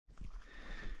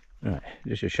Right,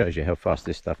 this just shows you how fast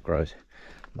this stuff grows.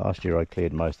 Last year I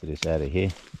cleared most of this out of here,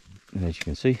 and as you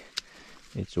can see,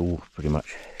 it's all pretty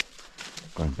much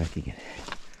grown back again.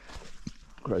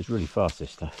 Grows really fast,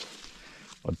 this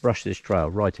stuff. I brushed this trail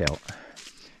right out,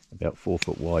 about 4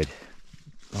 foot wide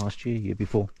last year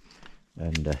before,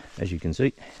 and as you can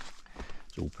see,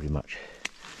 it's all pretty much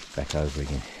back over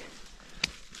again.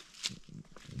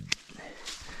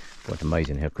 Quite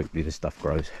amazing how quickly this stuff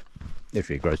grows.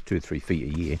 Literally it grows 2 or 3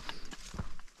 feet a year.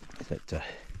 But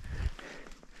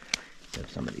get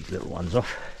some of these little ones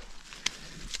off.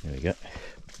 There we go.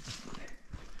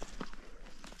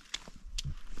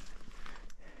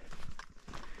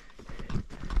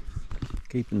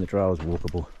 Keeping the trails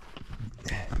walkable.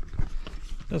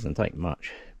 Doesn't take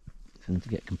much for them to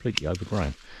get completely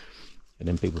overgrown. And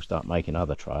then people start making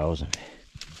other trails, and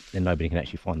then nobody can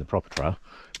actually find the proper trail.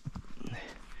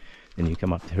 Then you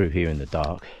come up through here in the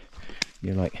dark,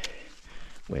 you're like,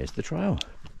 where's the trail?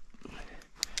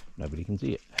 Nobody can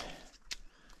see it.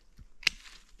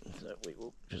 So we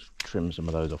will just trim some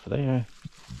of those off of there.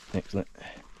 Excellent.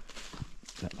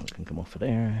 That one can come off of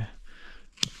there.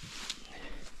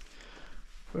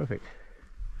 Perfect.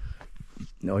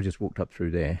 Now I just walked up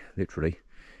through there, literally.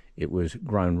 It was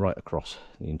grown right across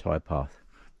the entire path.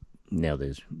 Now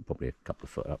there's probably a couple of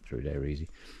foot up through there easy.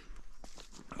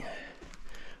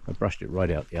 I brushed it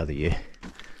right out the other year,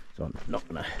 so I'm not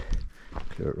going to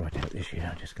clear it right out this year.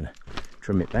 I'm just going to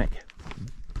trim it back.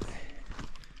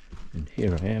 And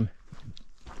here I am,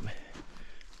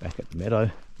 back at the meadow.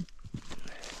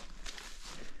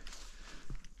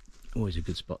 Always a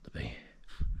good spot to be.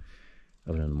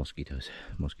 Other than the mosquitoes.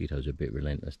 Mosquitoes are a bit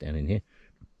relentless down in here.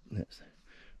 That's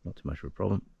not too much of a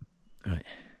problem. Right.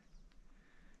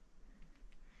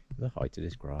 The height of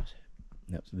this grass,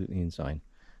 absolutely insane.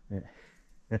 Yeah.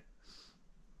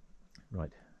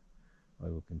 Right, I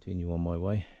will continue on my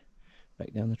way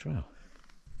back down the trail.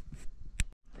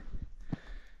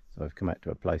 So I've come out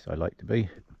to a place I like to be.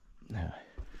 Now,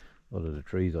 a lot of the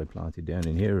trees I planted down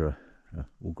in here are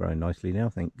all growing nicely now,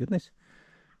 thank goodness.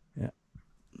 Yeah.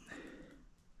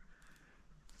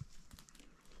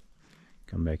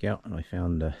 Come back out and I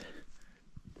found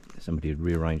somebody had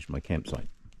rearranged my campsite.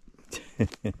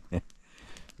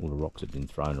 All the rocks had been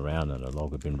thrown around and a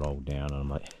log had been rolled down, and I'm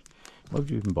like, why would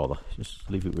you even bother? Just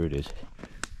leave it where it is.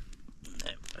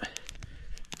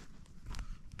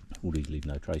 All these leave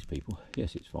no trace, people.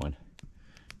 Yes, it's fine.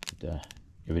 But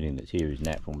everything that's here is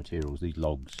natural materials. These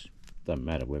logs, don't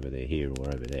matter whether they're here or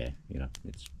over there. You know,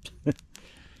 it's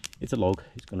it's a log.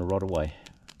 It's going to rot away.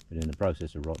 But in the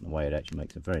process of rotting away, it actually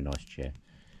makes a very nice chair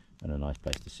and a nice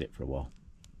place to sit for a while.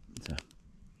 So,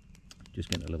 just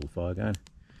getting a little fire going.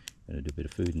 Going to do a bit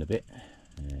of food in a bit,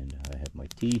 and I have my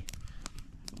tea.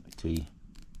 A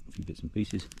few bits and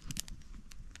pieces.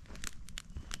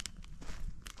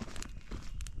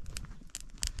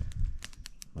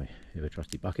 My ever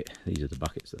trusty bucket. These are the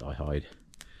buckets that I hide.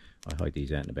 I hide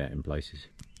these out and about in places.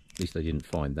 At least I didn't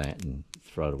find that and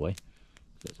throw it away.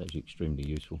 That's actually extremely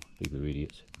useful. People are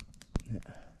idiots. Yeah.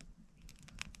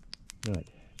 Right.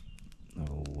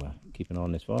 I'll keep an eye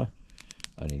on this fire.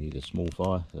 I only need a small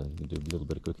fire, so I can do a little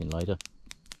bit of cooking later.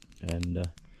 And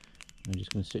I'm just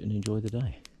going to sit and enjoy the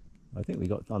day. I think we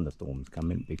got thunderstorms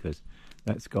coming because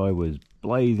that sky was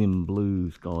blazing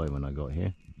blue sky when I got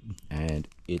here, and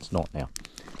it's not now.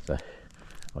 So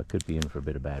I could be in for a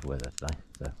bit of bad weather today.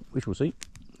 So we shall see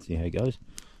how it goes.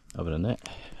 Other than that,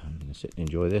 I'm going to sit and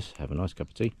enjoy this, have a nice cup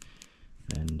of tea,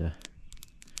 and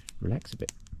relax a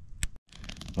bit.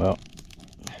 Well,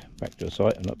 back to a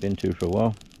site I've not been to for a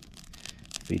while.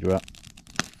 Feed her up.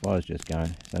 Fire's just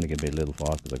going. It's only going to be a little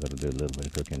fire because I've got to do a little bit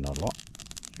of cooking, not a lot.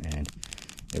 And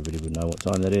everybody would know what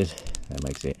time that is. That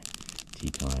makes it tea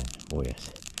time. Oh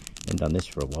yes. Been done this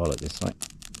for a while at this site.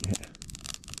 Yeah.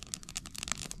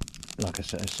 Like I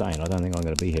was saying, I don't think I'm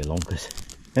going to be here long because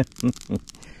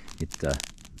it's going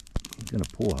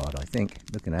to pour hard, I think.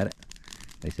 Looking at it,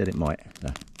 they said it might. So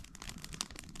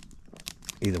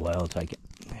either way, I'll take it.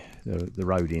 The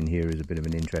road in here is a bit of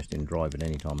an interesting drive at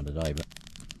any time of the day, but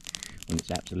when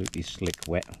it's absolutely slick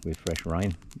wet with fresh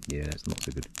rain, yeah, that's not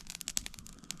so good.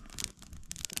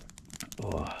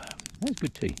 Oh, that's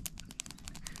good tea.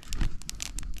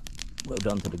 Well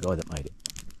done to the guy that made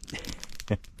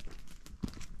it.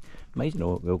 Amazing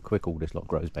how quick all this lot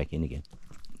grows back in again.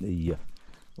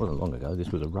 Wasn't long ago,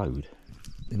 this was a road.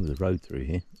 There was a road through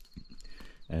here,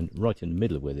 and right in the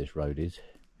middle of where this road is,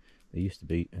 there used to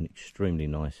be an extremely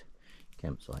nice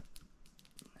campsite.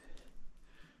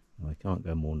 I can't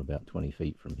go more than about 20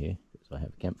 feet from here because I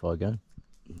have a campfire going.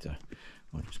 So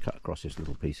I'll just cut across this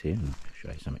little piece here and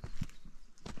show you something.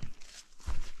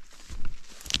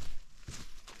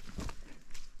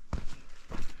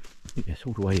 Yes,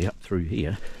 all the way up through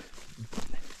here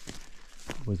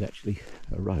was actually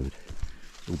a road.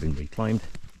 It's all been reclaimed.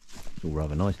 It's all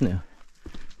rather nice now.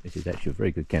 This is actually a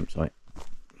very good campsite.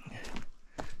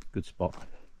 Good spot.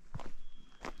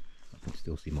 I can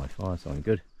still see my fire, so I'm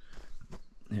good.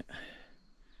 Yeah.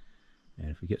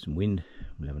 And if we get some wind,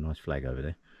 we'll have a nice flag over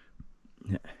there.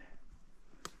 Yeah.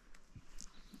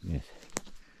 Yes,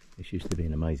 this used to be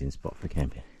an amazing spot for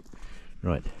camping.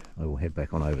 Right, I will head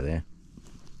back on over there.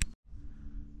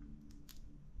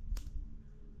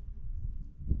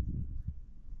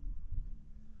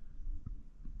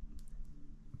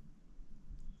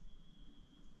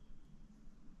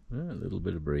 A little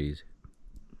bit of breeze.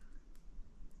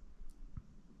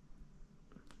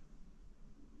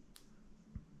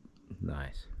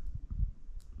 Nice.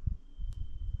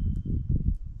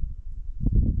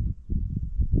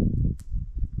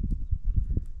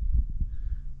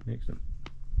 Excellent.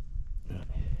 Right.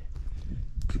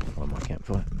 Find my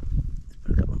campfire.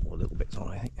 Put a couple more little bits on,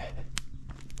 I think.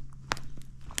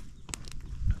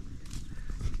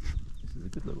 This is a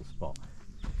good little spot.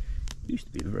 It used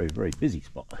to be a very, very busy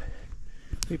spot.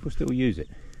 People still use it,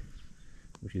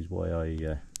 which is why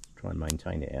I try and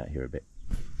maintain it out here a bit.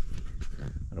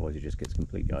 Otherwise it just gets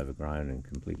completely overgrown and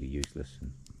completely useless,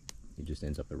 and it just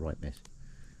ends up a right mess.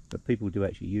 But people do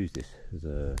actually use this as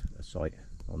a site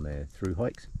on their through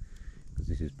hikes, because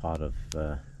this is part of,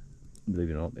 believe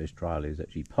it or not, this trail is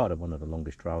actually part of one of the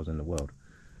longest trails in the world.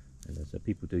 And so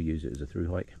people do use it as a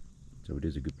through hike, so it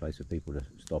is a good place for people to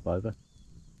stop over.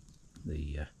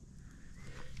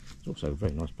 It's also a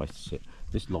very nice place to sit.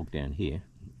 This log down here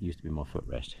used to be my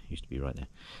footrest, used to be right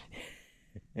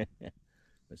there.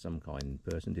 But some kind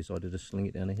person decided to sling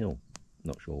it down a hill.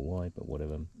 Not sure why, but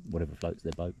whatever floats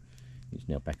their boat. It's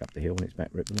now back up the hill and it's back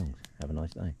where it belongs. Have a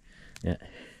nice day. Yeah.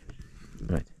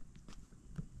 Right.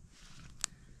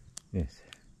 Yes.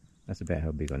 That's about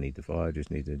how big I need the fire. I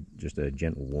just need a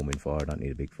gentle warming fire. I don't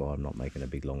need a big fire. I'm not making a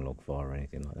big long log fire or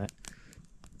anything like that.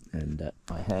 And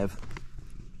I have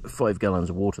 5 gallons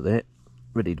of water there,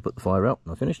 ready to put the fire out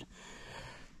when I finished.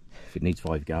 If it needs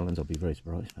 5 gallons, I'll be very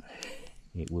surprised, but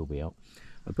it will be out.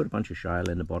 I put a bunch of shale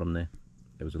in the bottom there.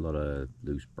 There was a lot of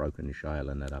loose, broken shale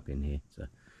and that up in here, so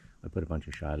I put a bunch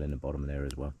of shale in the bottom there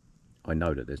as well. I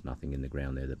know that there's nothing in the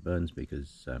ground there that burns,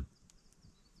 because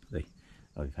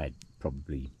I've had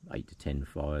probably 8 to 10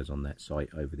 fires on that site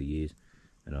over the years,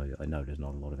 and I know there's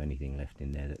not a lot of anything left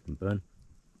in there that can burn.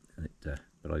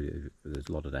 But there's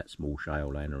a lot of that small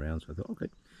shale laying around, so I thought, okay,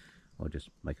 I'll just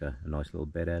make a nice little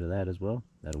bed out of that as well.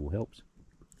 That all helps.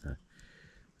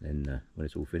 Then when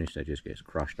it's all finished, it just gets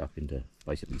crushed up into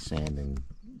basically sand and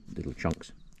little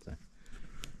chunks. So,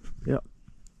 yeah.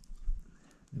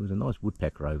 There was a nice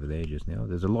woodpecker over there just now.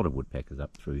 There's a lot of woodpeckers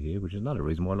up through here, which is another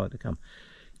reason why I like to come,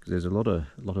 because there's a lot of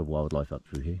wildlife up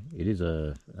through here. It is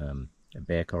a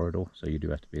bear corridor, so you do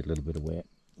have to be a little bit aware.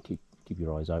 Keep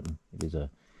your eyes open.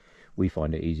 We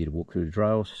find it easy to walk through the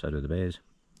trails, so do the bears.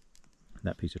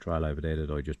 That piece of trail over there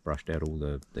that I just brushed out all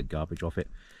the garbage off it,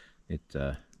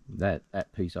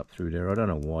 that piece up through there, I don't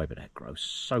know why, but that grows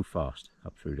so fast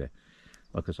up through there.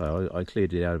 Like I say, I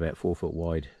cleared it out about 4 foot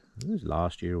wide. It was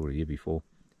last year or the year before,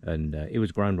 and it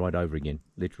was grown right over again.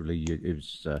 Literally, you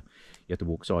had to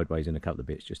walk sideways in a couple of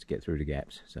bits just to get through the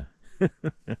gaps. So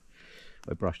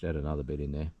I brushed out another bit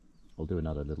in there. I'll do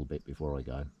another little bit before I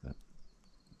go. But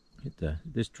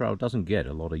this trail doesn't get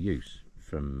a lot of use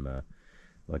from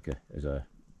as a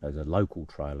local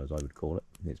trail, as I would call it.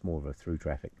 It's more of a through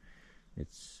traffic.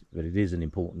 But it is an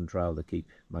important trail to keep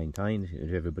maintained.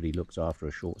 If everybody looks after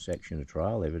a short section of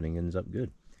trail, everything ends up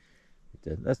good.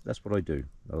 That's what I do.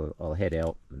 I'll head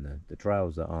out, and the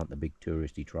trails that aren't the big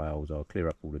touristy trails, I'll clear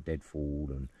up all the deadfall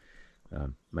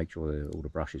and make sure all the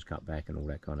brush is cut back and all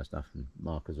that kind of stuff, and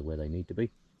markers are where they need to be.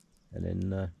 And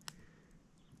then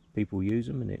people use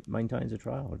them, and it maintains the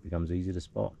trail. It becomes easy to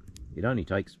spot. It only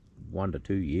takes 1 to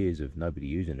 2 years of nobody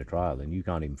using the trail, and you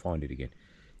can't even find it again.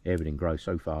 Everything grows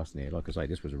so fast in there. Like I say,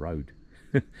 this was a road.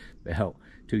 About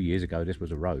 2 years ago, this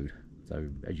was a road. So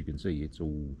as you can see, it's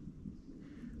all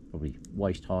probably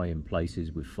waist high in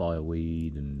places with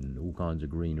fireweed and all kinds of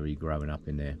greenery growing up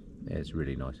in there. Yeah, it's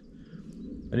really nice.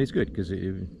 And it's good because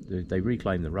they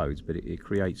reclaim the roads, but it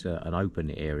creates an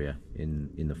open area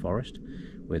in the forest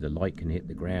where the light can hit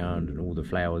the ground and all the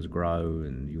flowers grow,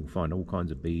 and you'll find all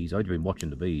kinds of bees. I've been watching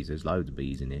the bees. There's loads of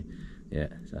bees in here. Yeah,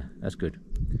 so that's good.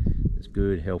 It's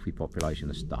good, healthy population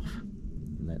of stuff,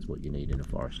 and that's what you need in a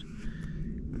forest.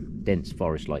 Dense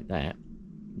forest like that,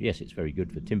 yes, it's very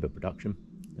good for timber production,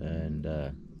 and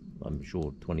I'm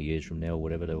sure 20 years from now or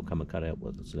whatever, they'll come and cut out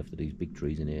what's left of these big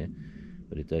trees in here.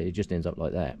 But it just ends up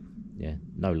like that. Yeah,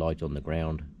 no light on the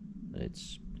ground.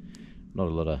 It's not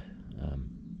a lot of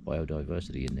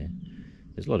biodiversity in there.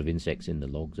 There's a lot of insects in the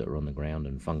logs that are on the ground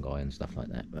and fungi and stuff like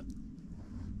that, but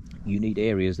you need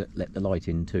areas that let the light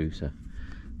in too, so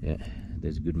yeah,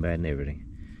 there's a good and bad and everything.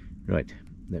 Right,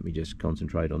 let me just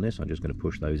concentrate on this. I'm just going to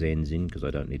push those ends in because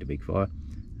I don't need a big fire,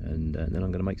 and then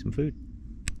I'm going to make some food.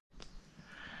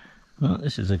 Well,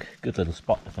 this is a good little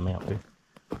spot to come out with.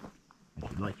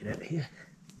 If you like it out here,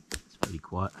 it's pretty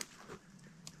quiet.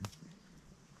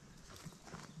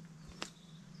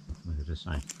 Like I was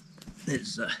saying,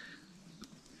 there's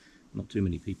not too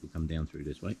many people come down through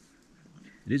this way.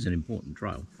 It is an important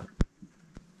trail.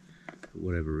 For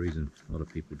whatever reason, a lot of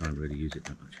people don't really use it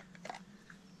that much.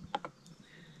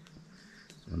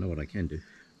 So I know what I can do.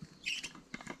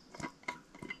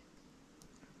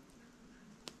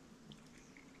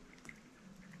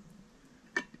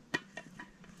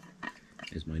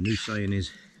 As my new saying is,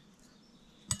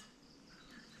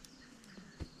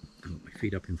 I got my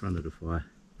feet up in front of the fire.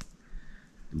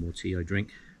 The more tea I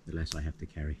drink, the less I have to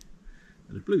carry.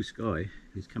 And the blue sky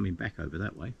is coming back over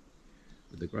that way,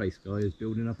 but the grey sky is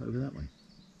building up over that way.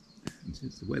 And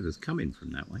since the weather's coming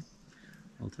from that way,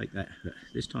 I'll take that. But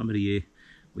this time of the year,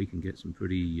 we can get some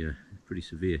pretty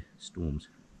severe storms.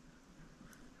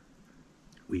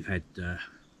 We've had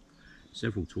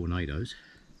several tornadoes,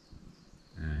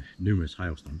 numerous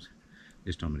hailstorms.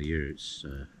 This time of the year, it's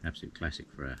absolute classic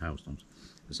for our hailstorms.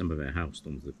 For some of our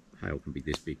hailstorms, the hail can be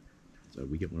this big. So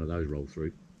we get one of those roll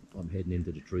through. I'm heading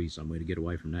into the trees somewhere to get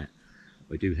away from that.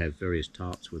 I do have various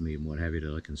tarps with me and what have you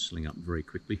that I can sling up very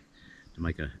quickly to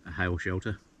make a hail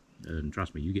shelter. And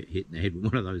trust me, you get hit in the head with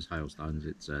one of those hailstones,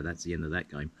 it's that's the end of that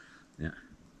game. Yeah.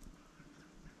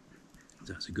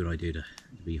 So that's a good idea to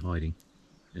be hiding.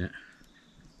 Yeah.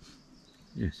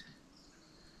 Yes.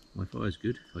 My fire's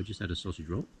good. I just had a sausage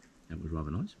roll. That was rather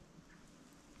nice.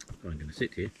 I'm going to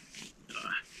sit here,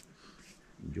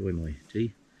 enjoy my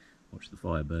tea, watch the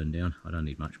fire burn down. I don't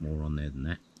need much more on there than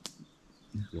that.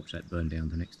 Just watch that burn down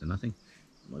to next to nothing.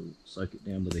 I will soak it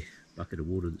down with a bucket of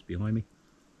water that's behind me.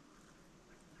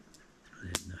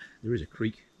 And, there is a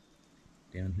creek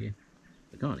down here.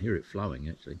 I can't hear it flowing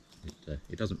actually.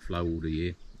 It doesn't flow all the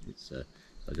year. It's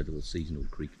like a little seasonal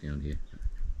creek down here.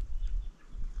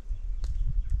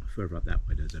 Further up that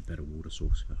way there's a better water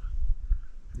source.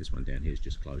 This one down here is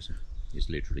just closer. It's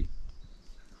literally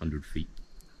 100 feet.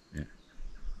 Yeah.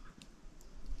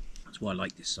 That's why I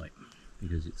like this site,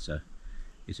 because it's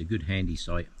a good handy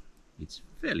site. It's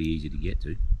fairly easy to get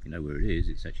to. If you know where it is,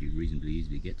 it's actually reasonably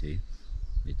easy to get to.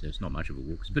 It's not much of a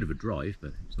walk. It's a bit of a drive,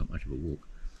 but it's not much of a walk.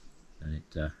 And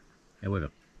it, however,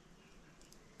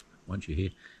 once you're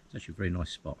here, it's actually a very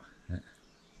nice spot.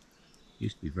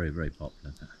 Used to be very, very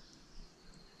popular.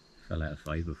 Fell out of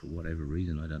favour for whatever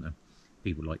reason, I don't know.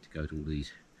 People like to go to all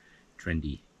these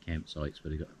trendy campsites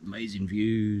where they've got amazing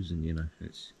views and, you know,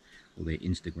 it's all their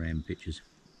Instagram pictures.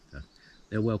 So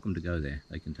they're welcome to go there.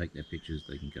 They can take their pictures,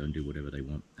 they can go and do whatever they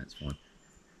want, that's fine.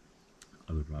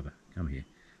 I would rather come here,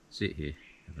 sit here,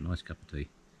 have a nice cup of tea,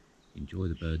 enjoy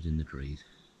the birds in the trees.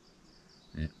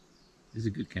 Yeah, this is a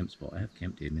good camp spot. I have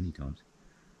camped here many times.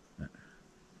 It's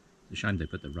a shame they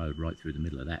put the road right through the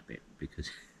middle of that bit, because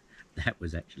that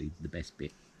was actually the best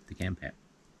bit to camp at.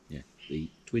 Yeah, the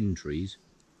twin trees,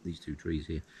 these two trees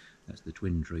here, that's the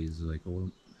twin trees as they call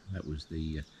them. That was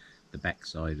the back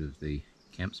side of the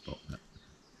camp spot. But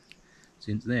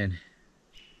since then,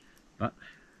 but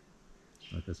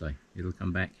like I say, it'll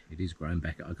come back. It is grown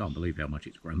back. I can't believe how much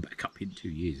it's grown back up in 2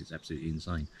 years. It's absolutely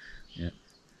insane. Yeah,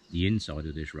 the inside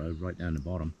of this road, right down the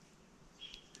bottom,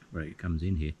 where it comes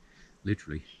in here,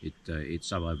 literally, it's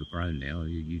so overgrown now.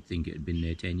 You'd think it had been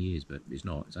there 10 years, but it's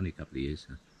not. It's only a couple of years.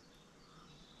 So.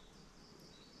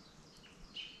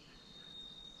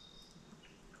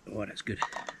 Oh, that's good.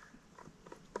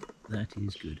 That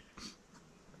is good.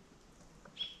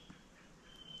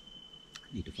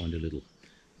 I need to find a little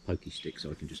pokey stick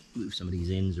so I can just move some of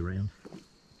these ends around.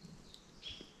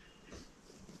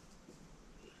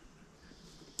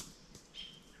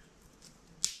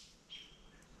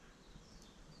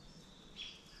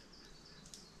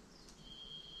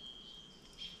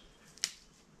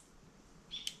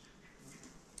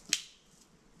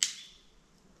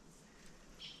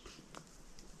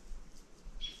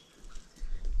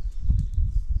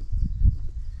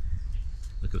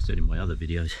 Like I've said in my other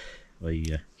videos,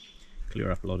 I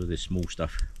clear up a lot of this small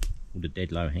stuff, all the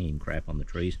dead low hanging crap on the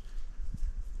trees,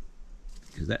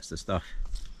 because that's the stuff.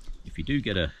 If you do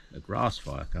get a grass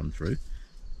fire come through,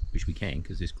 which we can,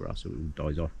 because this grass all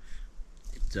dies off,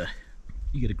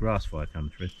 you get a grass fire come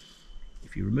through,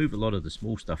 if you remove a lot of the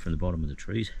small stuff from the bottom of the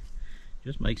trees, it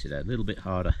just makes it a little bit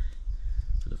harder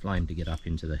for the flame to get up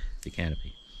into the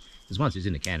canopy. Because once it's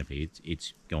in the canopy,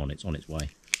 it's gone. It's on its way.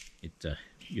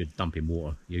 You're dumping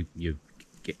water. You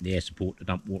get the air support to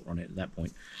dump water on it at that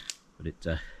point. But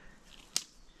the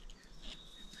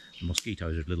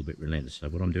mosquitoes are a little bit relentless. So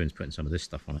what I'm doing is putting some of this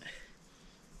stuff on it,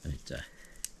 and it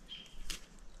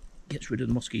gets rid of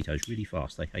the mosquitoes really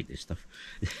fast. They hate this stuff.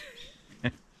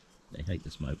 They hate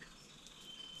the smoke.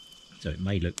 So it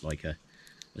may look like a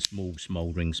small,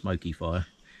 smouldering, smoky fire,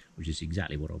 which is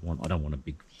exactly what I want. I don't want a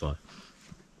big fire.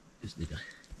 Just need a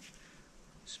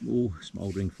small,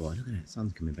 smouldering fire. Look at that,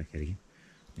 sun's coming back out again.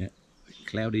 Yeah,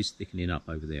 cloud is thickening up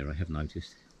over there, I have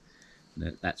noticed.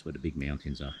 That's where the big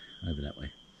mountains are, over that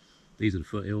way. These are the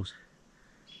foothills.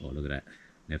 Oh, look at that.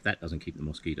 Now, if that doesn't keep the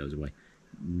mosquitoes away,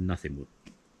 nothing will.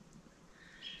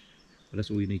 But that's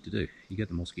all you need to do. You get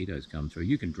the mosquitoes come through.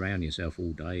 You can drown yourself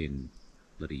all day in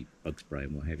bloody bug spray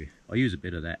and what have you. I use a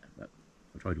bit of that, but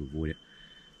I try to avoid it.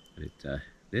 But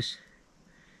this,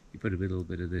 you put a little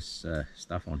bit of this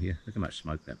stuff on here. Look how much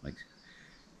smoke that makes.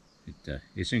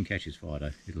 It soon catches fire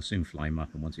though. It'll soon flame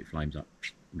up, and once it flames up,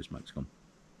 the smoke's gone.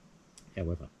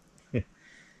 However,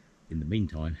 in the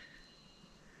meantime,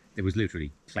 there was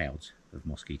literally clouds of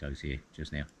mosquitoes here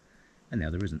just now, and now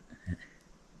there isn't.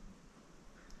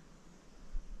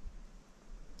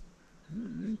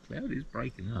 The cloud is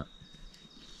breaking up.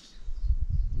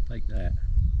 I'll take that.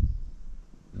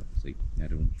 Oh, see, now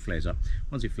it all flares up.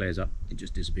 Once it flares up, it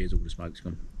just disappears, all the smoke's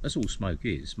gone. That's all smoke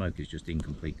is. Smoke is just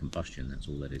incomplete combustion, that's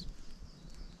all that is.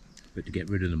 But to get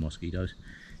rid of the mosquitoes,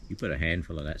 you put a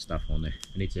handful of that stuff on there,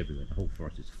 and it's everywhere. The whole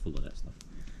forest is full of that stuff.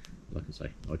 Like I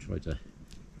say, I try to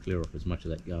clear off as much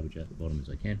of that garbage out the bottom as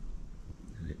I can.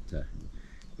 And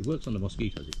it works on the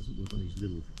mosquitoes, it doesn't work on these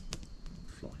little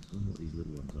flies. I don't know what these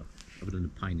little ones are. Other than the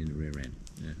pain in the rear end.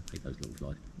 Yeah, I hate those little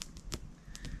flies.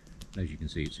 And as you can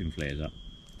see, it soon flares up.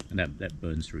 And that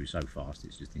burns through so fast,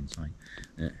 it's just insane.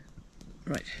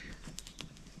 Right.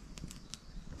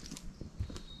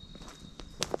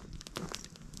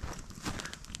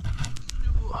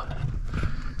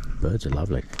 Birds are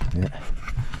lovely. Yeah.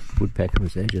 Woodpecker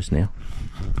was there just now.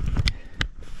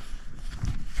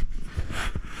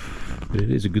 But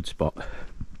it is a good spot.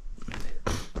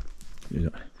 There's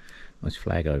a nice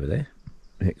flag over there.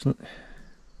 Excellent.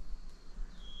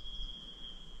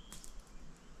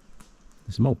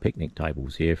 There's some old picnic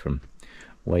tables here from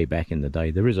way back in the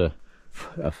day. There is a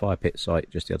fire pit site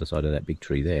just the other side of that big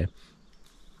tree there.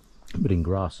 But in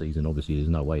grass season, obviously, there's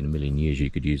no way in a million years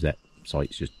you could use that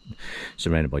site. It's just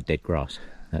surrounded by dead grass.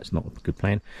 That's not a good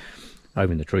plan.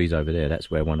 Over in the trees over there,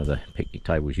 that's where one of the picnic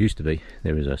tables used to be.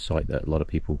 There is a site that a lot of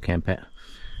people camp at.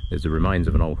 There's the remains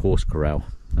of an old horse corral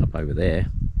up over there,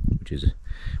 which is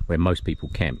where most people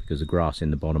camp, because the grass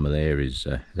in the bottom of there is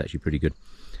actually pretty good.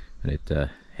 And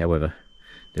however,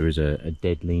 there is a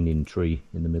dead leaning tree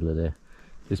in the middle of there.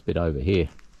 This bit over here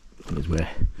is where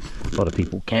a lot of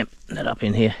people camp. That up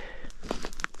in here,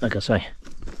 like I say,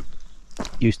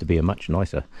 used to be a much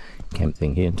nicer camp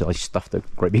thing here until I stuffed a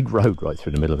great big road right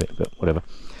through the middle of it, but whatever.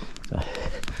 So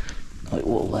I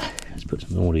will let's put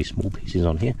some more of these small pieces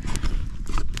on here.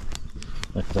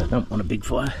 But I don't want a big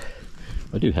fire.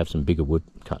 I do have some bigger wood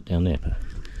cut down there, but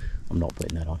I'm not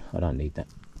putting that on. I don't need that.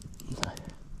 So.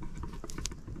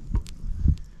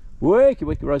 Wakey,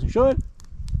 wakey, rise and shine.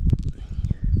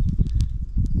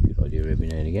 Good idea every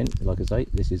now and again. Like I say,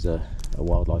 this is a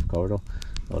wildlife corridor.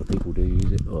 A lot of people do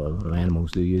use it, or a lot of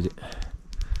animals do use it.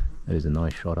 There's a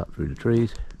nice shot up through the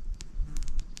trees.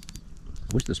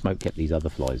 I wish the smoke kept these other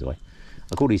flies away.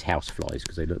 I call these house flies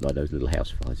because they look like those little house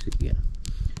flies that you get.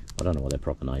 I don't know what their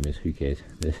proper name is, who cares?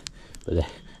 But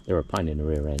they're a pain in the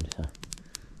rear end, so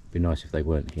it'd be nice if they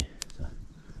weren't here. So.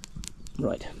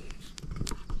 Right.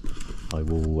 I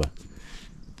will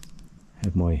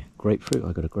have my grapefruit.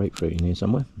 I've got a grapefruit in here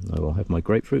somewhere. I will have my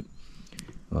grapefruit.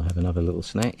 I'll have another little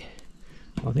snack.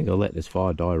 I think I'll let this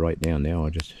fire die right down now.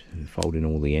 I'll just fold in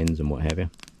all the ends and what have you,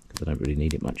 because I don't really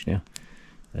need it much now.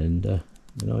 And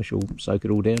then I shall soak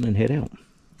it all down and head out.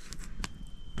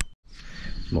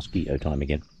 It's mosquito time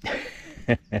again.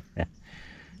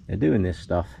 Now, doing this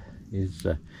stuff is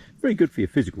very good for your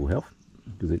physical health,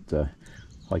 because it's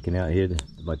hiking out here.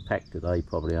 My pack today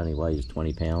probably only weighs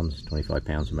 20 pounds, 25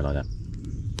 pounds, something like that.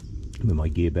 With my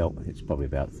gear belt, it's probably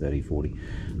about 30, 40,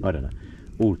 I don't know.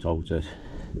 All told, so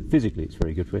physically it's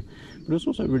very good for you, but it's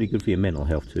also really good for your mental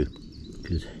health too,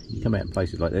 because you come out in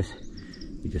places like this,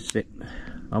 you just sit,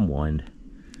 unwind,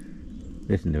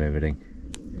 listen to everything,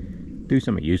 do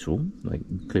something useful, like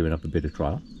clearing up a bit of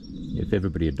trail. If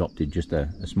everybody adopted just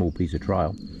a small piece of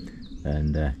trail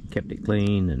and kept it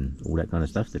clean and all that kind of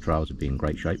stuff, the trails would be in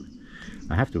great shape.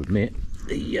 I have to admit,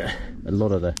 a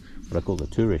lot of the what I call the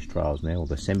tourist trails now, or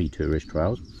the semi-tourist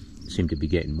trails, seem to be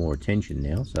getting more attention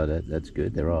now, so that's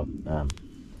good. There are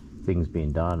things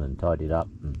being done and tidied up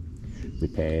and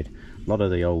repaired. A lot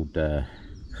of the old the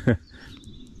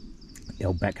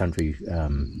old backcountry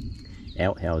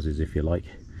outhouses, if you like,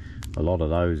 a lot of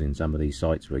those in some of these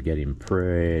sites were getting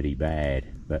pretty bad,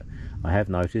 but I have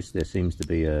noticed there seems to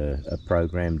be a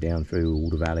program down through all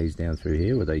the valleys down through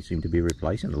here where they seem to be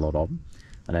replacing a lot of them,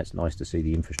 and that's nice to see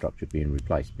the infrastructure being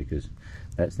replaced, because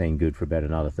that's then good for about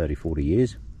another 30-40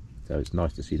 years. So it's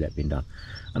nice to see that being done,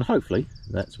 and hopefully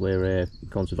that's where our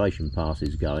conservation pass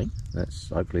is going. That's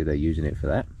hopefully they're using it for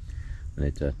that, and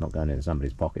it's not going into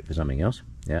somebody's pocket for something else.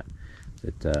 Yeah,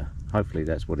 but hopefully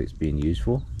that's what it's being used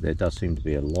for. There does seem to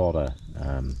be a lot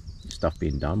of stuff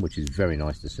being done, which is very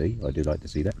nice to see. I do like to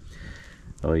see that.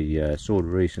 I saw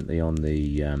recently on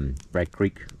the Bragg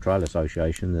Creek Trail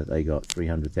Association that they got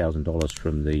 $300,000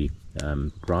 from the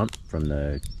grant from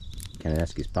the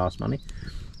Kananaskis Pass money.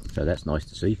 So that's nice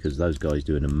to see, because those guys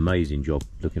do an amazing job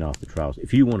looking after trails.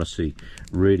 If you want to see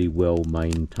really well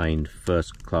maintained,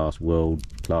 first class, world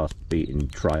class beaten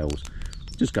trails,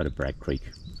 just go to Bragg Creek.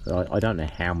 I don't know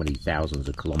how many thousands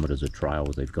of kilometers of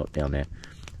trails they've got down there,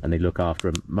 and they look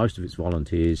after them. Most of it's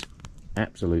volunteers.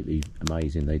 Absolutely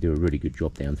amazing. They do a really good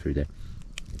job down through there.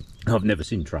 I've never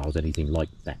seen trails anything like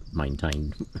that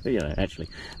maintained. You know, actually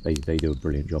they do a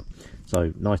brilliant job.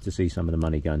 So nice to see some of the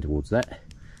money going towards that.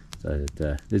 So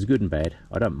there's good and bad.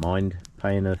 I don't mind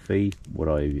paying a fee. What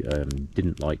I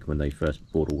didn't like when they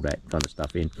first brought all that kind of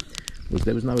stuff in was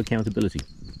there was no accountability.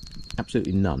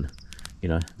 Absolutely none. You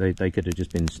know, they could have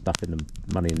just been stuffing the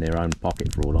money in their own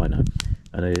pocket for all I know.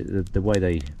 And the way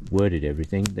they worded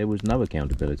everything, there was no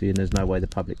accountability, and there's no way the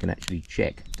public can actually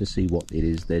check to see what it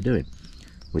is they're doing.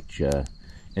 Which,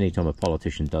 anytime a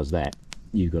politician does that,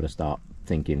 you've got to start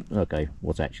thinking, okay,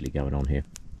 what's actually going on here?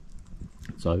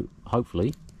 So,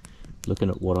 hopefully, looking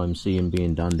at what I'm seeing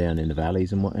being done down in the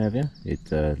valleys and what have you,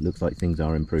 it looks like things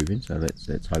are improving, so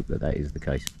let's hope that that is the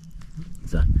case.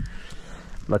 So,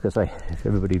 like I say, if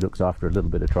everybody looks after a little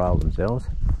bit of trail themselves,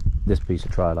 this piece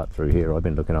of trail up through here, I've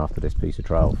been looking after this piece of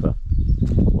trail for,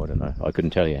 I don't know, I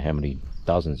couldn't tell you how many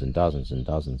dozens and dozens and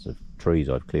dozens of trees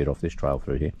I've cleared off this trail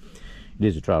through here. It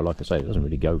is a trail, like I say, it doesn't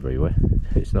really go very well.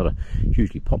 It's not a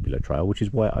hugely popular trail, which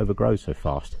is why it overgrows so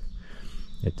fast.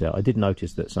 I did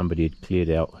notice that somebody had cleared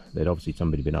out, that obviously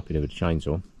somebody had been up here with a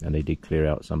chainsaw, and they did clear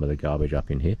out some of the garbage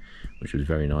up in here, which was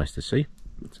very nice to see.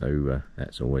 So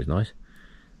that's always nice.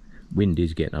 Wind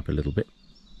is getting up a little bit,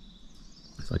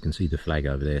 so I can see the flag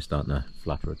over there starting to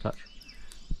flutter a touch.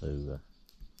 So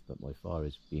but my fire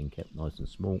is being kept nice and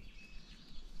small.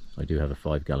 I do have a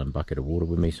 5-gallon bucket of water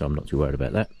with me, so I'm not too worried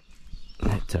about that.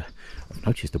 But, I've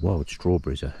noticed the wild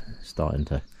strawberries are starting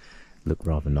to look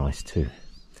rather nice too.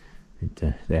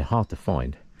 They're hard to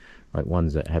find, like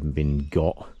ones that haven't been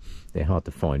got. They're hard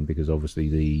to find because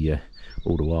obviously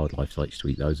all the wildlife likes to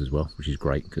eat those as well, which is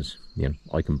great, because you know,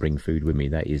 I can bring food with me.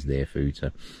 That is their food.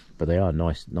 So, but they are a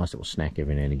nice little snack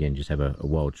every now and again. Just have a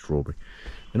wild strawberry.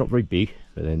 They're not very big,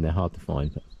 but then they're hard to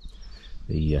find. But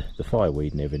the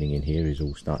fireweed and everything in here is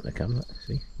all starting to come. Look,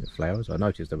 see the flowers. I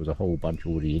noticed there was a whole bunch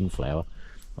already in flower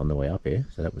on the way up here,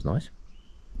 so that was nice.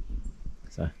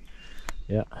 So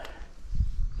yeah,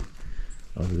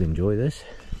 I will enjoy this.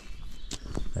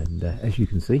 And as you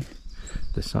can see,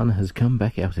 the sun has come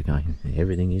back out again.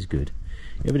 Everything is good.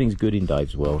 Everything's good in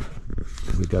Dave's world.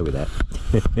 We go with that.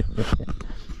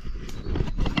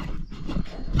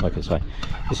 Like I say,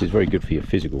 this is very good for your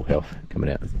physical health, coming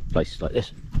out of places like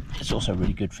this. It's also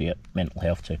really good for your mental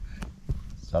health too.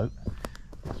 So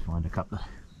let's find a couple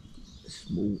of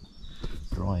small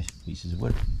dry pieces of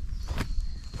wood.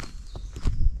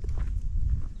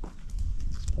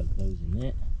 Poke those in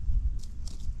there.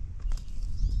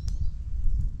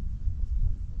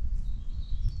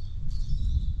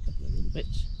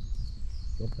 Bits,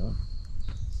 job done.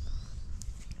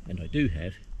 And I do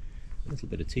have a little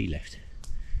bit of tea left.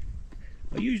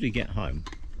 I usually get home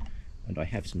and I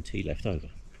have some tea left over,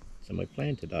 so my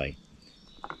plan today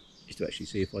is to actually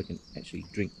see if I can actually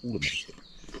drink all of my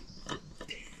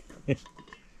tea.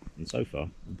 And so far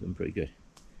I'm doing pretty good.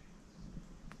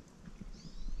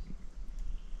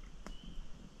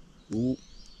 Ooh.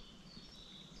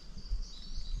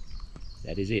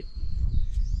 That is it.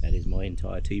 That is my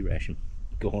entire tea ration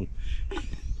gone.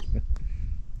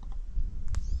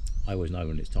 I always know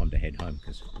when it's time to head home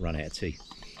because I run out of tea.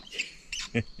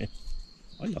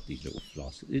 I love these little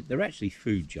flasks. They're actually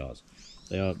food jars.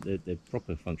 Their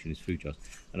proper function is food jars.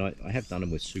 And I have done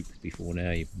them with soup before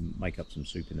now. You make up some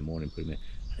soup in the morning, put them in.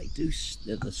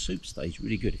 The soup stays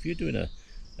really good. If you're doing a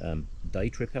day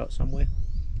trip out somewhere,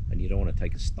 and you don't want to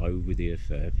take a stove with you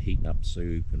for heating up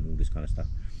soup and all this kind of stuff,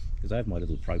 because I have my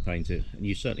little propane too, and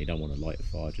you certainly don't want to light a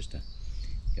fire just to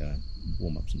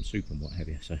warm up some soup and what have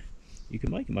you. So you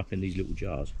can make them up in these little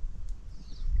jars.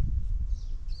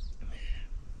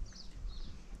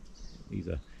 These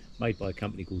are made by a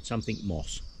company called something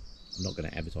Moss. I'm not going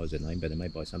to advertise their name, but they're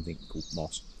made by something called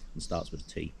Moss and starts with a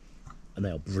T, and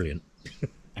they are brilliant.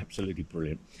 Absolutely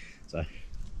brilliant. So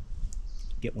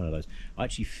get one of those. I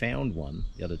actually found one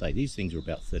the other day. These things are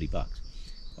about 30 bucks.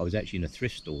 I was actually in a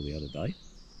thrift store the other day,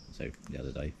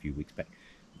 a few weeks back,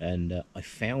 and I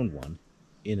found one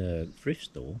in a thrift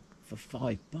store for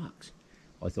 $5.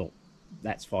 I thought,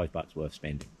 that's $5 worth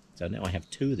spending. So now I have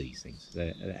 2 of these things.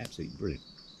 They're absolutely brilliant.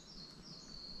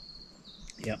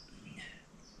 Yeah,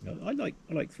 I like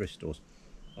thrift stores.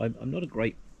 I'm not a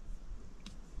great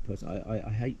person.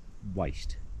 I hate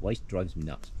waste. Waste drives me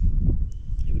nuts.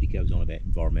 Everybody goes on about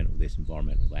environmental this,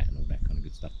 environmental that, and all that kind of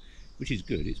good stuff, which is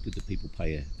good. It's good that people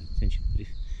pay attention. But if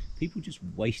people just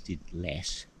wasted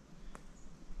less,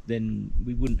 then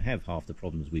we wouldn't have half the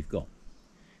problems we've got.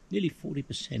 Nearly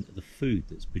 40% of the food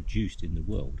that's produced in the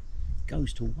world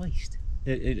goes to waste.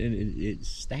 It's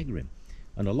staggering,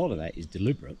 and a lot of that is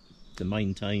deliberate to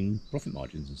maintain profit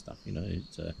margins and stuff. You know,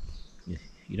 it's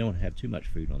you don't want to have too much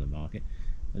food on the market,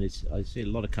 and I see a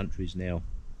lot of countries now,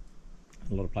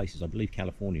 a lot of places. I believe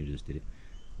California just did it.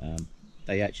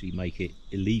 They actually make it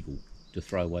illegal to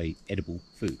throw away edible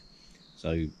food.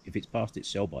 So if it's past its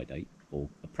sell-by date or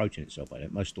approaching its sell-by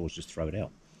date, most stores just throw it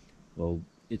out. Well,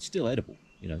 it's still edible.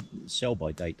 You know,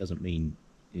 sell-by date doesn't mean,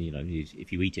 you know,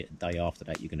 if you eat it a day after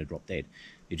that, you're going to drop dead.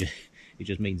 It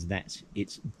just means that's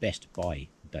its best buy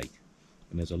date.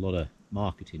 And there's a lot of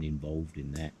marketing involved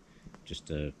in that, just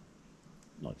to,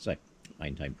 like I say,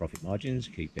 maintain profit margins,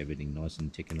 keep everything nice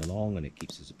and ticking along, and it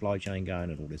keeps the supply chain going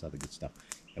and all this other good stuff.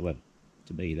 However,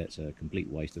 to me, that's a complete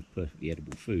waste of perfectly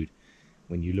edible food.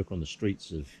 When you look on the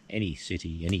streets of any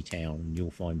city, any town, you'll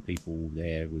find people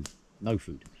there with no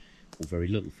food or very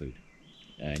little food,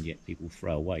 and yet people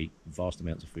throw away vast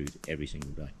amounts of food every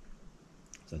single day.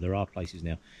 So there are places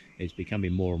now, it's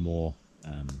becoming more and more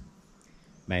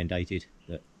mandated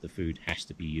that the food has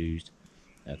to be used.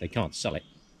 They can't sell it,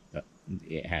 but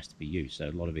it has to be used. So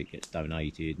a lot of it gets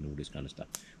donated and all this kind of stuff,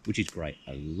 which is great.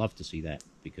 I love to see that,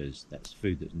 because that's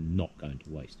food that's not going to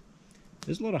waste.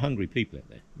 There's a lot of hungry people out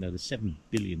there. You know, there's 7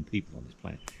 billion people on this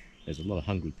planet. There's a lot of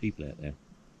hungry people out there,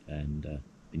 and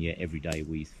yet every day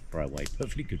we throw away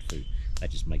perfectly good food.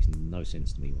 That just makes no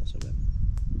sense to me whatsoever.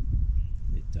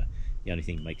 The only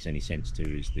thing that makes any sense to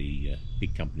is the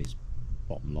big companies'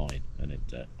 bottom line, and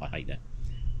I hate that.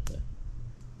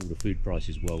 All the food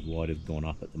prices worldwide have gone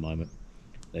up at the moment.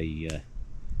 They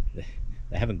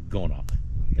haven't gone up,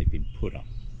 they've been put up,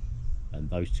 and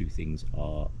those two things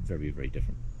are very, very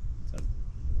different. So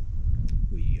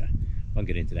we won't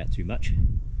get into that too much.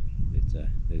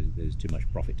 There's too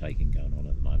much profit taking going on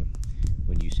at the moment.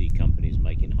 When you see companies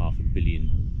making $500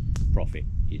 million profit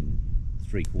in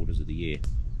 3/4 of the year,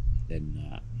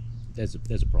 then there's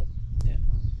a problem. Yeah.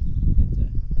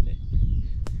 And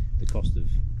the cost of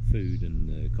food and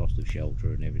the cost of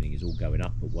shelter and everything is all going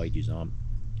up, but wages aren't,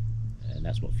 and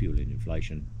that's what fueling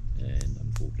inflation. And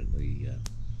unfortunately,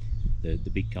 the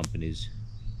big companies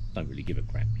don't really give a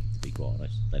crap, to be quite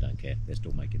honest. They don't care. They're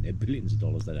still making their billions of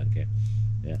dollars. They don't care.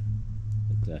 Yeah,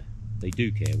 but they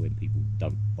do care when people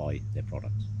don't buy their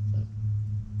products. So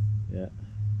yeah,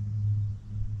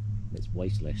 let's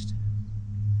waste less.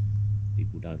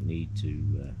 People don't need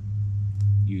to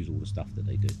use all the stuff that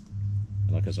they do.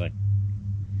 And like I say,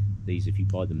 these, if you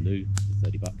buy them new for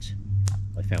 30 bucks,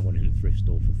 I found one in a thrift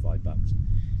store for $5.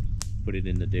 Put it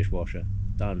in the dishwasher,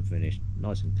 done, finished,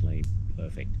 nice and clean,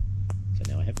 perfect.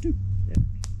 So now I have 2. Yeah.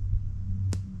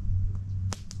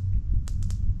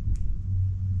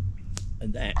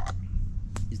 And that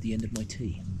is the end of my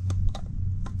tea.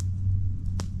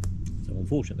 So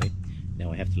unfortunately,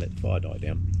 now I have to let the fire die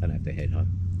down and have to head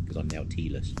home, because I'm now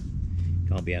tealess.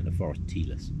 Can't be out in the forest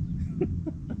tealess.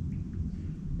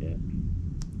 Yeah,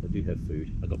 I do have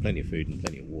food. I've got plenty of food and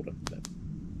plenty of water. But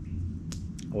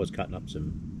I was cutting up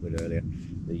some wood earlier.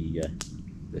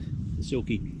 The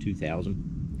Silky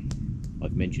 2000.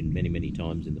 I've mentioned many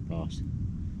times in the past.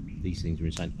 These things are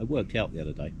insane. I worked out the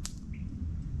other day.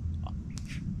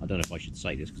 I don't know if I should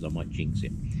say this because I might jinx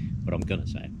it, but I'm gonna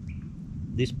say it.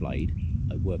 This blade,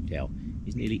 I worked out,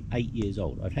 is nearly 8 years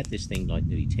old. I've had this thing like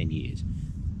nearly 10 years,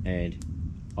 and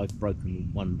I've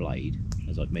broken one blade,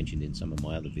 as I've mentioned in some of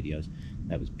my other videos.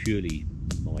 That was purely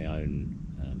my own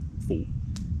fault.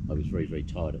 I was very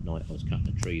tired at night. I was cutting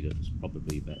a tree that was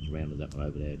probably about as round as that one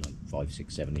over there, like 5,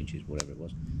 6, 7 inches, whatever it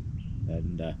was,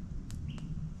 and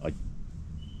I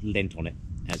leant on it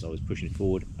as I was pushing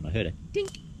forward, and I heard a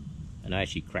dink, and I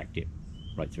actually cracked it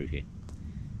right through here.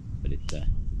 But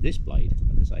this blade,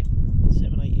 like I say,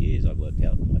 7-8 years I've worked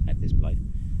out I've had this blade.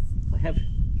 I have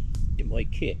in my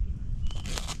kit,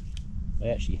 I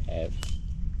actually have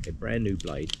a brand new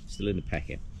blade still in the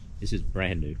packet. This is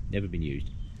brand new, never been used,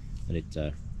 and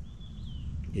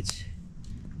it's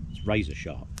razor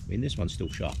sharp. I mean, this one's still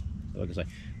sharp. Like I say,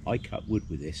 I cut wood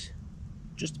with this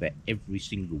just about every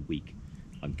single week.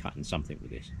 I'm cutting something with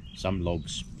this. Some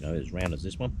logs, you know, as round as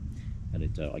this one,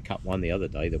 and I cut one the other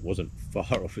day that wasn't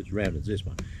far off as round as this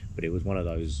one, but it was one of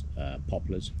those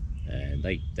poplars, and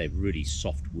they're really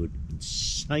soft wood,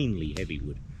 insanely heavy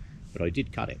wood. But I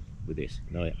did cut it with this.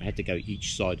 You know, I had to go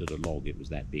each side of the log. It was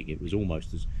that big. It was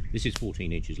almost as, this is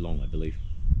 14 inches long, I believe,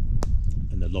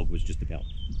 and the log was just about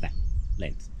that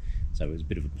length. So it was a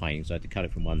bit of a pain, so I had to cut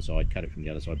it from one side, cut it from the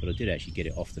other side, but I did actually get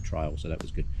it off the trail, so that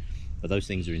was good. But those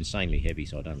things are insanely heavy,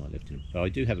 so I don't like lifting them. But I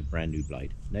do have a brand new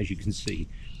blade, and as you can see,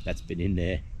 that's been in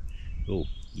there, oh,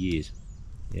 years.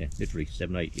 Yeah, literally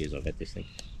 7-8 years I've had this thing.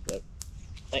 So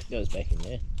that goes back in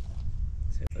there.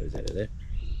 So it goes out of there.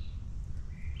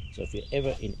 So if you're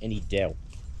ever in any doubt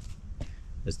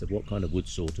as to what kind of wood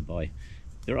saw to buy,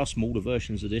 there are smaller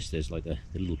versions of this. There's like the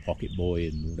little pocket boy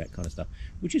and all that kind of stuff,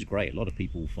 which is great. A lot of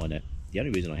people find that. The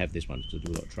only reason I have this one is because I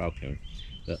do a lot of trail clearing.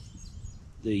 But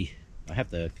I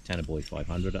have the Katana Boy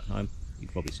 500 at home.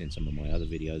 You've probably seen some of my other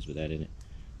videos with that in it.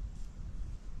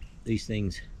 These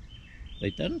things, they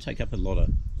don't take up a lot of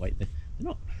weight. They're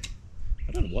not,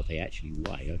 I don't know what they actually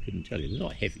weigh. I couldn't tell you. They're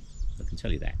not heavy. I can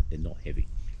tell you that. They're not heavy.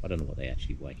 I don't know what they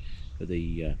actually weigh. But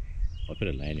I put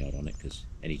a lanyard on it because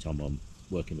anytime I'm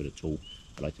working with a tool,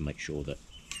 I like to make sure that,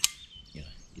 you know,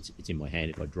 it's in my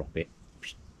hand. If I drop it,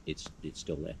 it's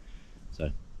still there. So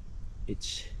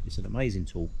it's an amazing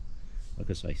tool. Like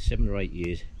I say, 7 or 8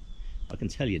 years. I can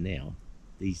tell you now,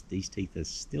 these teeth are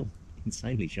still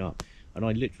insanely sharp, and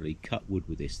I literally cut wood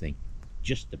with this thing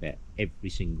just about every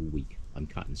single week. I'm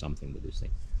cutting something with this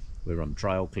thing, whether I'm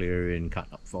trail clearing,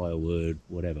 cutting up firewood,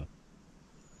 whatever.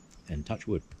 And touch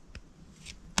wood,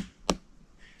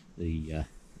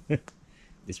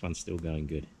 this one's still going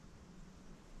good.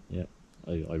 Yeah,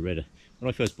 I read when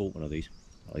I first bought one of these,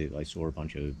 I saw a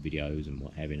bunch of videos and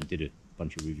what have you, and I did a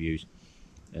bunch of reviews,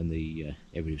 and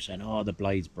everybody was saying, oh, the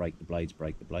blades break, the blades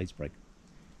break, the blades break.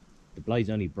 The blades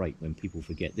only break when people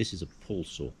forget this is a pull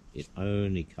saw. It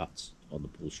only cuts on the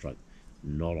pull stroke,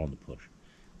 not on the push,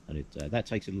 and that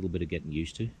takes a little bit of getting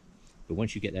used to. But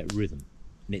once you get that rhythm,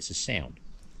 and it's a sound,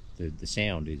 the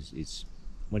sound is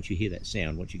once you hear that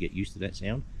sound, once you get used to that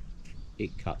sound,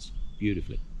 it cuts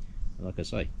beautifully. And like I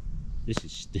say, this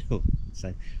is still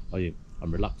insane.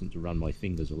 I'm reluctant to run my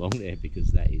fingers along there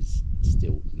because that is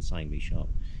still insanely sharp.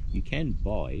 You can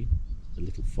buy a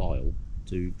little file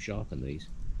to sharpen these.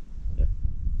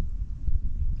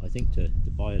 I think to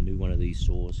buy a new one of these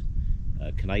saws,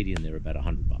 Canadian, they're about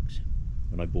 $100.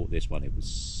 When I bought this one, it was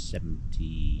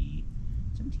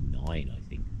 79, I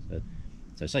think.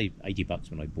 So say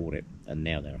 $80 when I bought it, and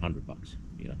now they're $100.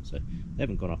 You know, so they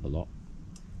haven't gone up a lot.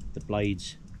 The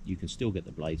blades, you can still get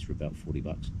the blades for about $40,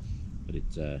 but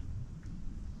it's like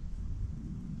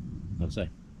I say,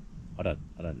 I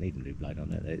don't need a new blade on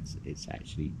that. It's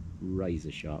actually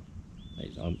razor sharp.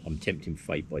 I'm tempting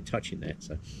fate by touching that,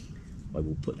 so I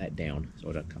will put that down so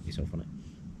I don't cut myself on it.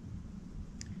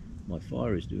 My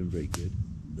fire is doing very good.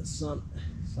 The sun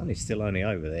is still only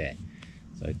over there,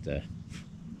 so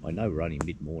I know we're only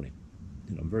mid-morning,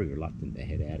 and I'm very reluctant to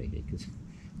head out of here because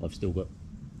I've still got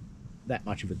that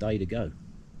much of a day to go.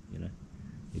 You know,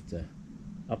 it's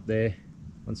up there.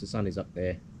 Once the sun is up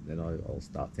there, then I'll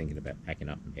start thinking about packing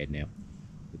up and heading out.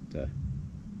 But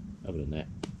other than that,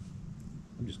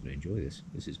 I'm just going to enjoy this.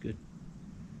 This is good.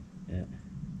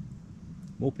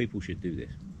 More people should do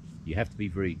this. You have to be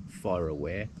very fire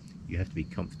aware. You have to be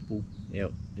comfortable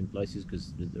out in places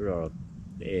because there are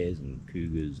bears and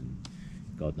cougars and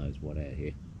God knows what out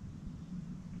here.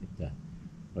 But,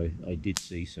 I did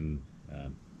see some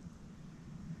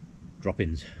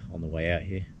drop-ins on the way out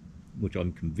here, which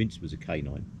I'm convinced was a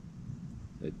canine.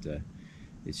 That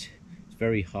it's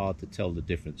very hard to tell the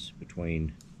difference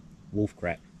between wolf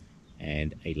crap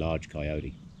and a large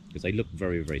coyote because they look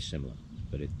very, very similar.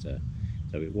 But so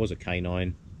it was a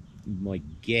canine. My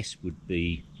guess would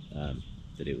be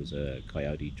that it was a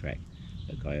coyote track,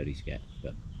 a coyote scat.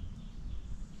 But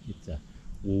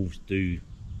wolves do,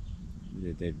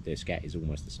 their scat is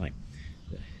almost the same.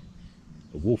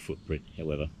 A wolf footprint,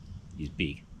 however, is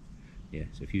big. Yeah,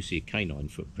 so if you see a canine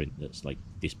footprint that's like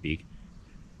this big,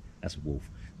 that's a wolf.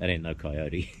 That ain't no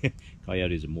coyote.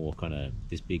 Coyotes are more kind of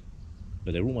this big,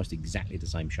 but they're almost exactly the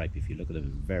same shape. If you look at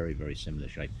them, very, very similar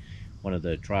shape. One of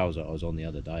the trails that I was on the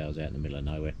other day, I was out in the middle of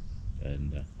nowhere,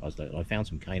 and I found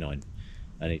some canine,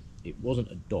 and it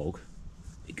wasn't a dog,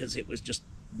 because it was just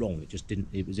wrong. It just didn't.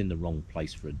 It was in the wrong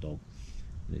place for a dog.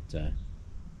 I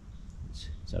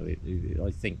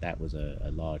think that was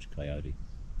a large coyote.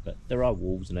 But there are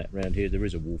wolves and that around here. There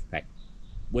is a wolf pack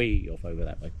way off over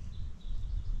that way,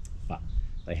 but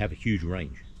they have a huge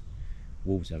range.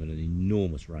 Wolves have an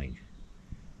enormous range,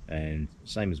 and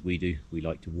same as we do, we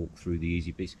like to walk through the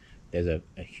easy bits. There's a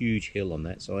huge hill on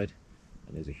that side,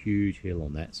 and there's a huge hill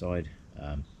on that side.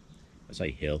 I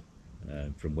say hill,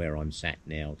 from where I'm sat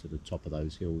now to the top of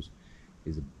those hills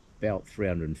is about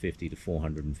 350 to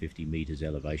 450 meters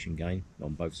elevation gain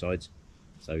on both sides.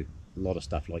 So a lot of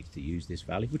stuff likes to use this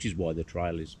valley, which is why the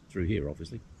trail is through here,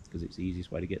 obviously, because it's the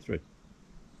easiest way to get through.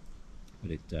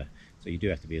 But so you do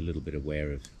have to be a little bit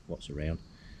aware of what's around.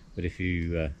 But if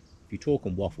you talk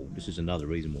and waffle, this is another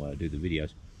reason why I do the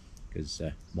videos, because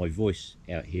my voice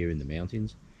out here in the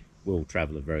mountains will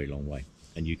travel a very long way,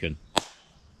 and you can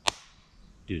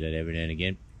do that every now and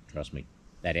again. Trust me,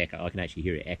 that echo, I can actually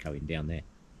hear it echoing down there.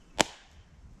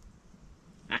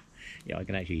 Yeah, I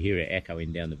can actually hear it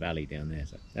echoing down the valley down there,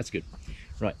 so that's good.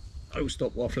 Right, I will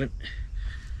stop waffling.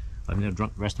 I've now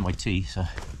drunk the rest of my tea, so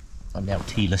I'm now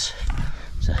tealess.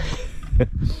 So,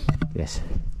 yes,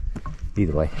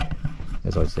 either way,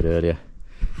 as I said earlier,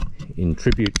 in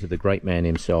tribute to the great man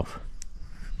himself,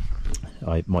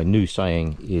 my new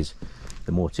saying is,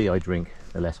 the more tea I drink,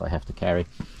 the less I have to carry.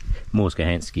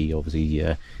 Morskahansky,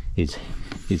 obviously,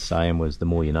 his saying was, the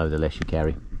more you know, the less you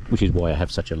carry, which is why I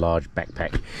have such a large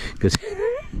backpack, because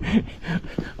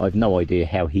I've no idea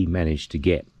how he managed to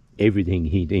get everything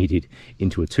he needed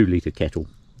into a 2-litre kettle.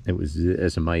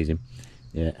 It's amazing.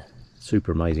 Yeah,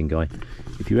 super amazing guy.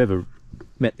 If you ever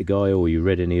met the guy or you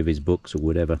read any of his books or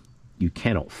whatever, you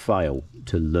cannot fail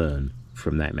to learn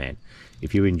from that man.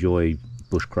 If you enjoy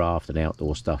bushcraft and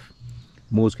outdoor stuff,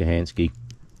 Morskahansky,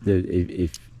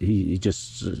 he's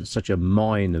just such a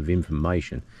mine of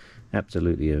information.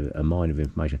 Absolutely a mine of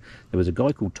information. There was a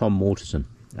guy called Tom Mortensen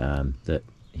that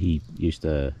he used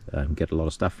to get a lot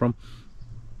of stuff from,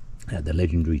 the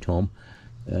legendary Tom,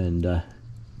 and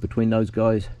between those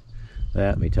guys,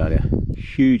 let me tell you,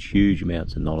 huge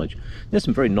amounts of knowledge. There's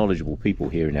some very knowledgeable people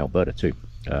here in Alberta too.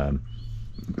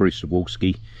 Bruce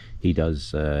Zawalski, he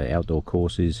does outdoor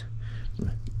courses.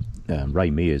 Ray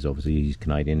Mears, obviously, he's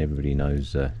Canadian. Everybody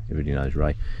knows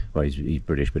Ray. Well, he's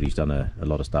British, but he's done a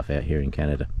lot of stuff out here in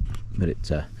Canada.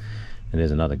 But and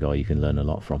there's another guy you can learn a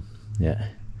lot from. Yeah,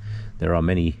 there are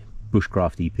many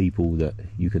bushcrafty people that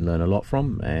you can learn a lot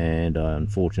from, and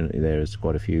unfortunately, there's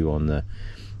quite a few on the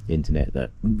internet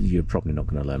that you're probably not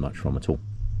going to learn much from at all.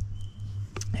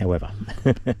 However,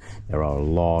 there are a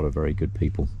lot of very good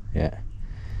people. Yeah,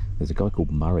 there's a guy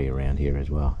called Murray around here as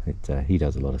well. He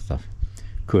does a lot of stuff.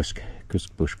 Kusk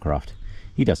Bushcraft.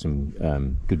 He does some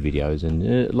good videos and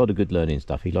a lot of good learning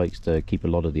stuff. He likes to keep a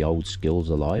lot of the old skills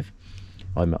alive.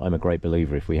 I'm a great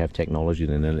believer, if we have technology,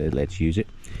 then let's use it.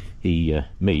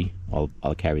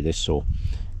 I'll carry this saw.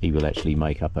 He will actually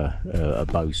make up a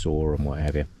bow saw and what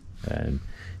have you. And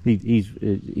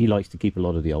he likes to keep a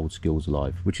lot of the old skills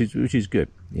alive, which is good.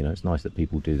 You know, it's nice that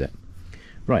people do that.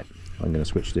 Right, I'm going to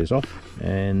switch this off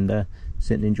and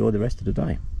sit and enjoy the rest of the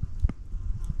day.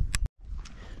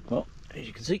 Well, as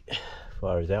you can see,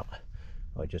 fire is out.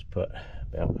 I just put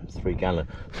about 3 gallon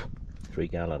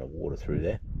of water through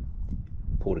there.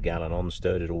 Poured a gallon on,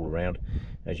 stirred it all around.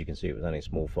 As you can see, it was only a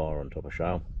small fire on top of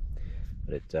shale,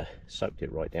 but it soaked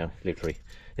it right down. Literally,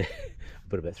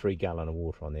 put about 3 gallon of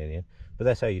water on there in the end. But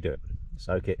that's how you do it.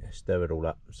 Soak it, stir it all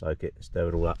up. Soak it, stir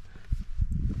it all up,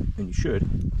 and you should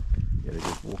be able to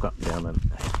just walk up and down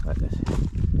and like this.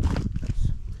 It's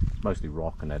mostly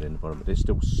rock and that in the bottom, but it's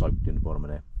still soaked in the bottom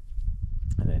of there.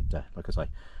 And then, like I say,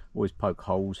 always poke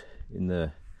holes in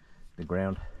the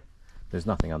ground. There's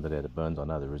nothing under there that burns. I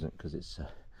know there isn't, because it's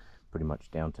pretty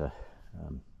much down to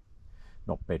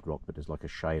not bedrock, but there's like a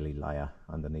shaly layer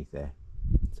underneath there.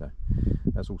 So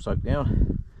that's all soaked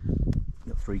down.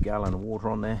 Got 3 gallon of water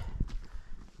on there.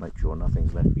 Make sure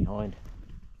nothing's left behind.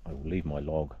 I will leave my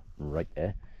log right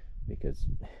there, because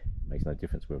it makes no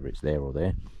difference whether it's there or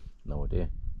there. No idea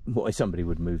why somebody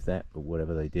would move that, but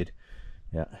whatever they did.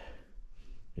 Yeah,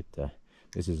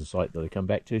 this is a site that I come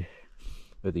back to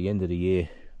at the end of the year,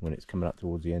 when it's coming up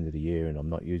towards the end of the year and I'm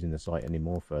not using the site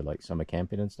anymore for like summer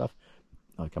camping and stuff.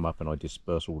 I come up and I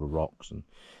disperse all the rocks and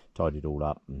tidy it all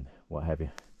up and what have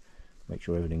you, make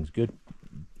sure everything's good.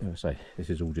 As I say, this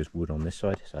is all just wood on this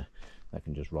side, so that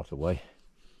can just rot away.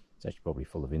 It's actually probably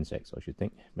full of insects, I should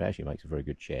think, but it actually makes a very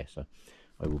good chair, so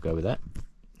I will go with that.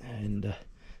 And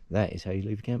that is how you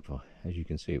leave a campfire. As you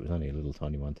can see, it was only a little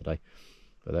tiny one today,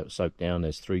 but that was soaked down.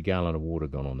 There's 3 gallons of water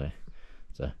gone on there,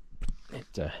 so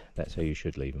that's how you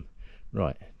should leave them.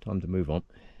 Right, time to move on.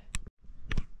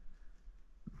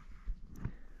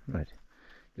 Right,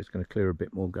 just going to clear a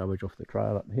bit more garbage off the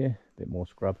trail up here, a bit more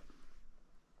scrub.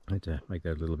 I had to make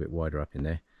that a little bit wider up in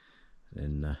there,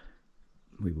 and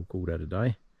we will call that a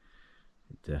day.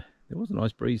 There was a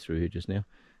nice breeze through here just now.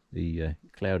 The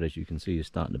cloud, as you can see, is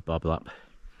starting to bubble up,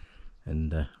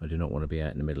 and I do not want to be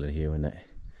out in the middle of here when that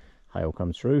hail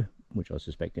comes through, which I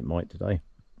suspect it might today.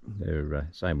 They're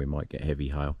saying we might get heavy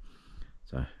hail,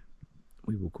 so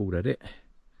we will call that it.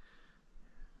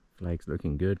 Flag's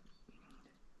looking good.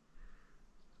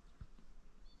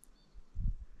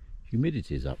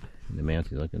 Humidity's up in the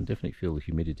mountains. I can definitely feel the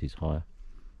humidity's higher,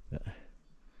 but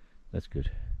that's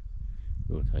good.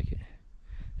 We'll take it.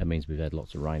 That means we've had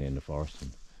lots of rain in the forest,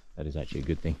 and that is actually a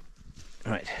good thing.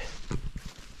 Right,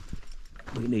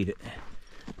 we need it.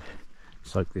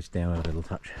 Soak this down a little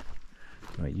touch.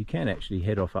 Right, you can actually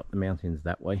head off up the mountains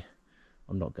that way.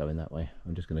 I'm not going that way.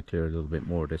 I'm just going to clear a little bit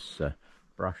more of this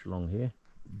brush along here,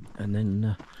 and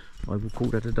then I will call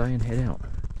that a day and head out.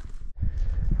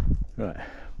 Right,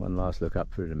 one last look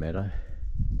up through the meadow.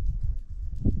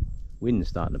 Wind's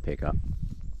starting to pick up.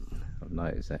 I've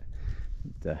noticed that.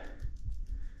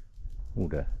 All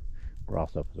the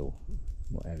grasshoppers or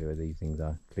whatever these things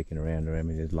are clicking around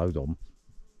me. There's loads of them.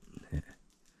 Yeah.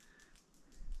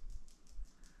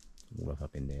 All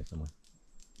up in there somewhere.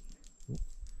 Oh,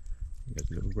 there's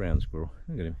a little ground squirrel.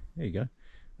 Look at him. There you go.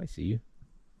 I see you.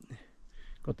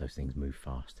 God, those things move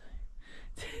fast.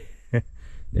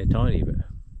 They're tiny, but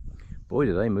boy,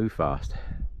 do they move fast.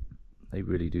 They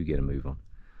really do get a move on.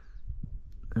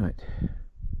 Right.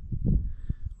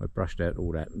 I brushed out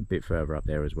all that a bit further up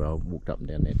there as well. Walked up and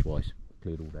down there twice.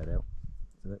 Cleared all that out.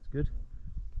 So that's good.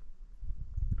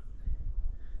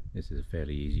 This is a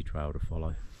fairly easy trail to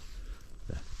follow.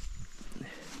 So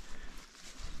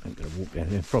I'm going to walk down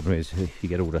here. The problem is you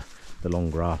get all the long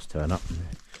grass turn up, and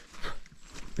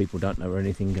people don't know where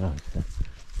anything goes. So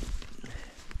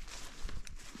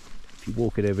if you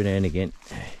walk it every now and again,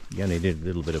 you only need a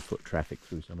little bit of foot traffic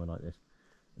through somewhere like this,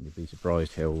 and you'd be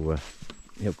surprised how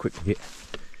quickly it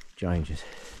changes.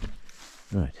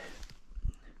 Right,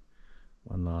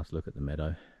 one last look at the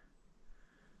meadow,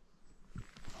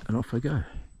 and off we go.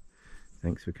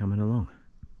 Thanks for coming along.